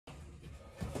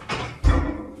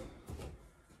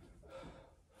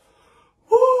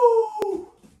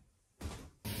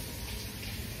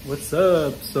What's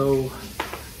up? So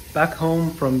back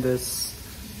home from this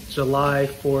July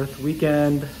 4th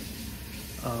weekend.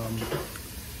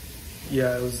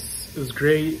 Yeah, it was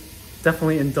great.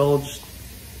 Definitely indulged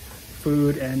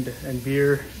food and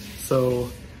beer. So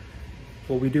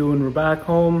what we do when we're back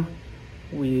home,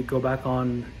 we go back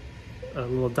on a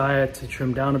little diet to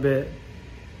trim down a bit.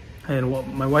 And what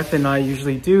my wife and I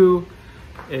usually do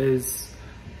is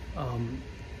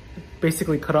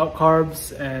basically cut out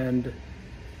carbs, and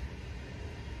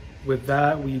with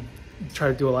that we try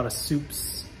to do a lot of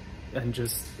soups and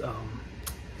just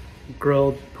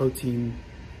grilled protein.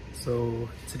 So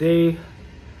today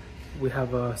we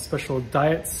have a special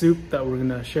diet soup that we're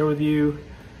gonna share with you,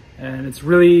 and it's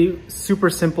really super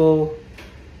simple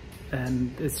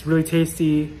and it's really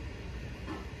tasty.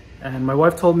 And my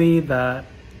wife told me that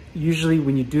usually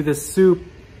when you do this soup,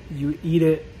 you eat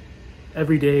it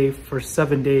every day for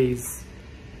 7 days,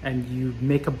 and you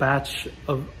make a batch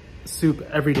of soup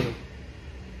every day,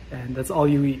 and that's all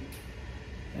you eat.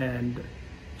 And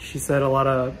she said a lot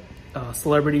of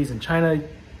celebrities in China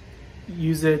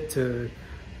use it to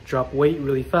drop weight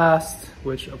really fast,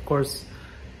 which of course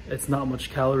it's not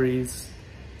much calories,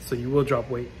 so you will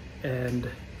drop weight, and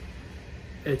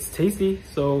it's tasty.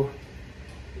 So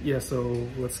yeah, so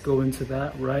let's go into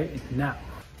that right now.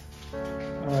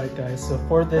 All right guys, so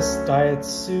for this diet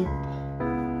soup,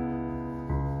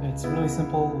 it's really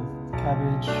simple with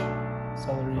cabbage,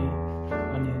 celery,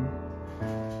 onion,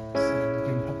 some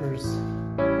green peppers,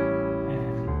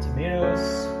 and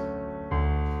tomatoes.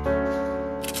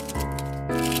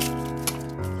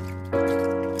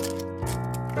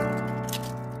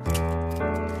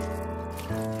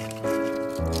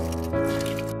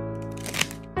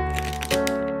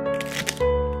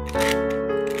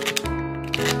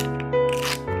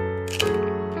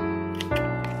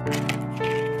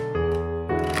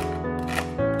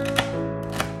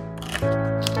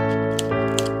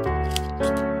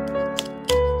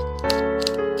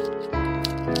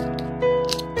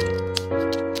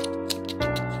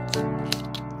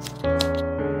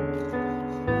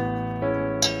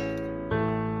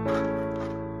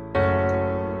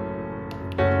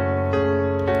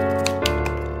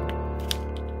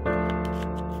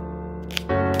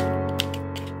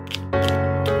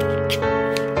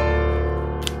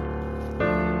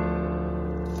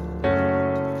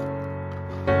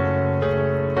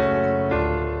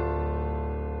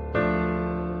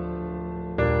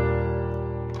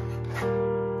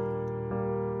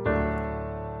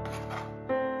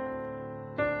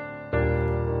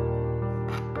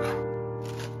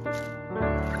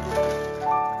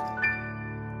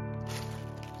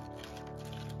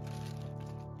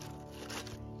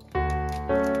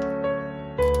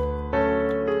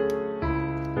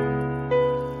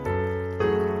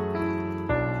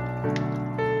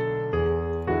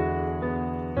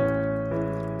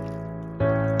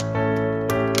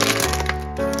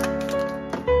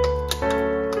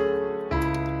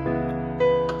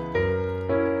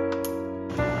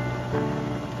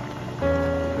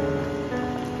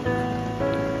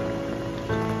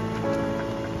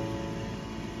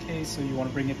 So you want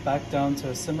to bring it back down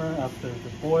to a simmer after the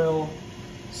boil.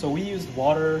 So we used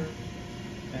water,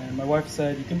 and my wife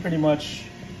said you can pretty much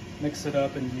mix it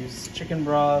up and use chicken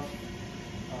broth.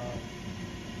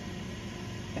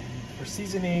 And for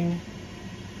seasoning,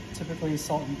 typically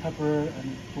salt and pepper,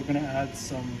 and we're gonna add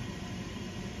some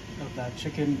of that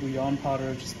chicken bouillon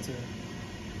powder just to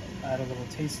add a little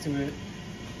taste to it.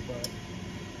 But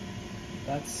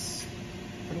that's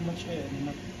pretty much it.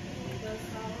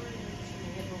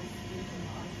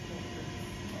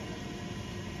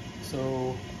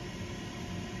 So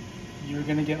you're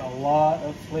gonna get a lot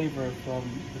of flavor from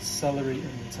the celery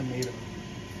and the tomato,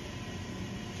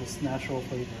 just natural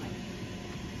flavor.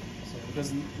 So it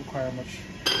doesn't require much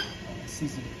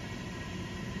seasoning.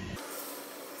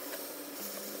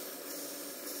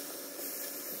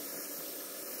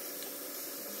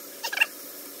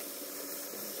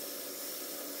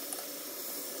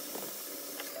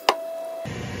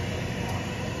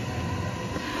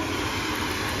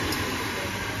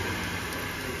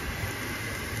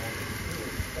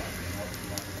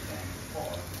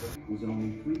 Was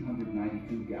only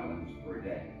 392 gallons per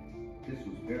day. This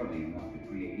was barely enough to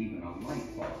create even a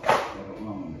light bulb, let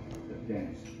alone the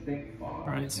dense, thick fog. All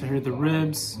right, so here are the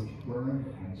ribs,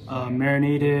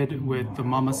 marinated with the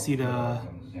Mamacita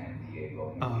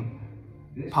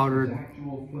powdered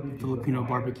Filipino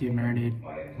barbecue marinade.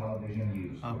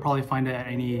 Probably find it at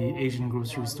any Asian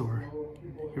grocery store.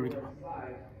 Here we go.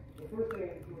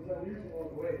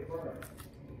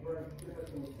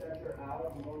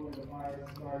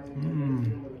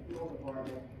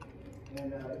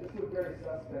 And this was very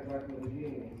suspect right from the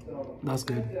beginning. So that's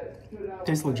good. Tastes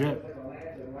Tastes legit. like a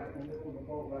lantern right in the middle of the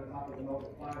boat right on top of the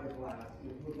melted fiberglass.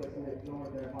 It looks like somebody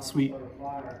throwing their hot Sweet. on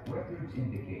fire. Records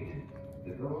indicated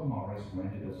that Earl Morris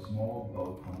rented a small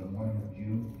boat on the morning of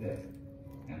June 5th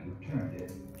and returned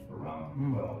it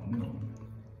around 12 noon,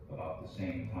 about the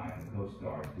same time the Coast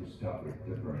Guard discovered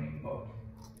the burning boat.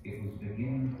 It was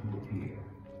beginning to appear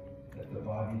that the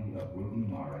body of Ruby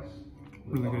Morris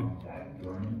was on that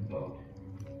burning boat,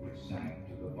 which sank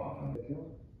to the bottom.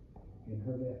 In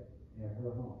her bed, at her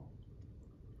home.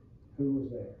 Who was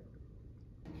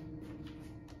there?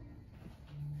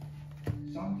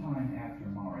 Sometime after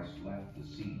Morris left the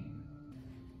scene,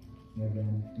 No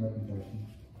confession.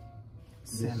 The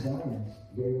Salmon. science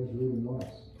gave us Ruby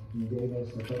Morris. He gave us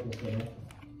the purpose of it.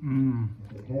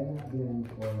 If it had not been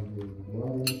for the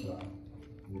blood in the cup,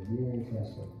 the DNA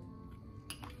tested.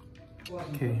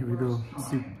 Okay, here we go.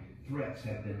 Soup. Threats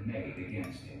had been made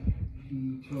against him.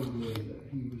 He told me that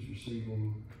he was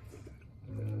receiving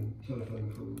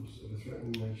telephone calls of a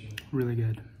threatening nature. Really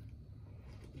good.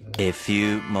 A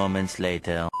few moments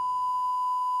later.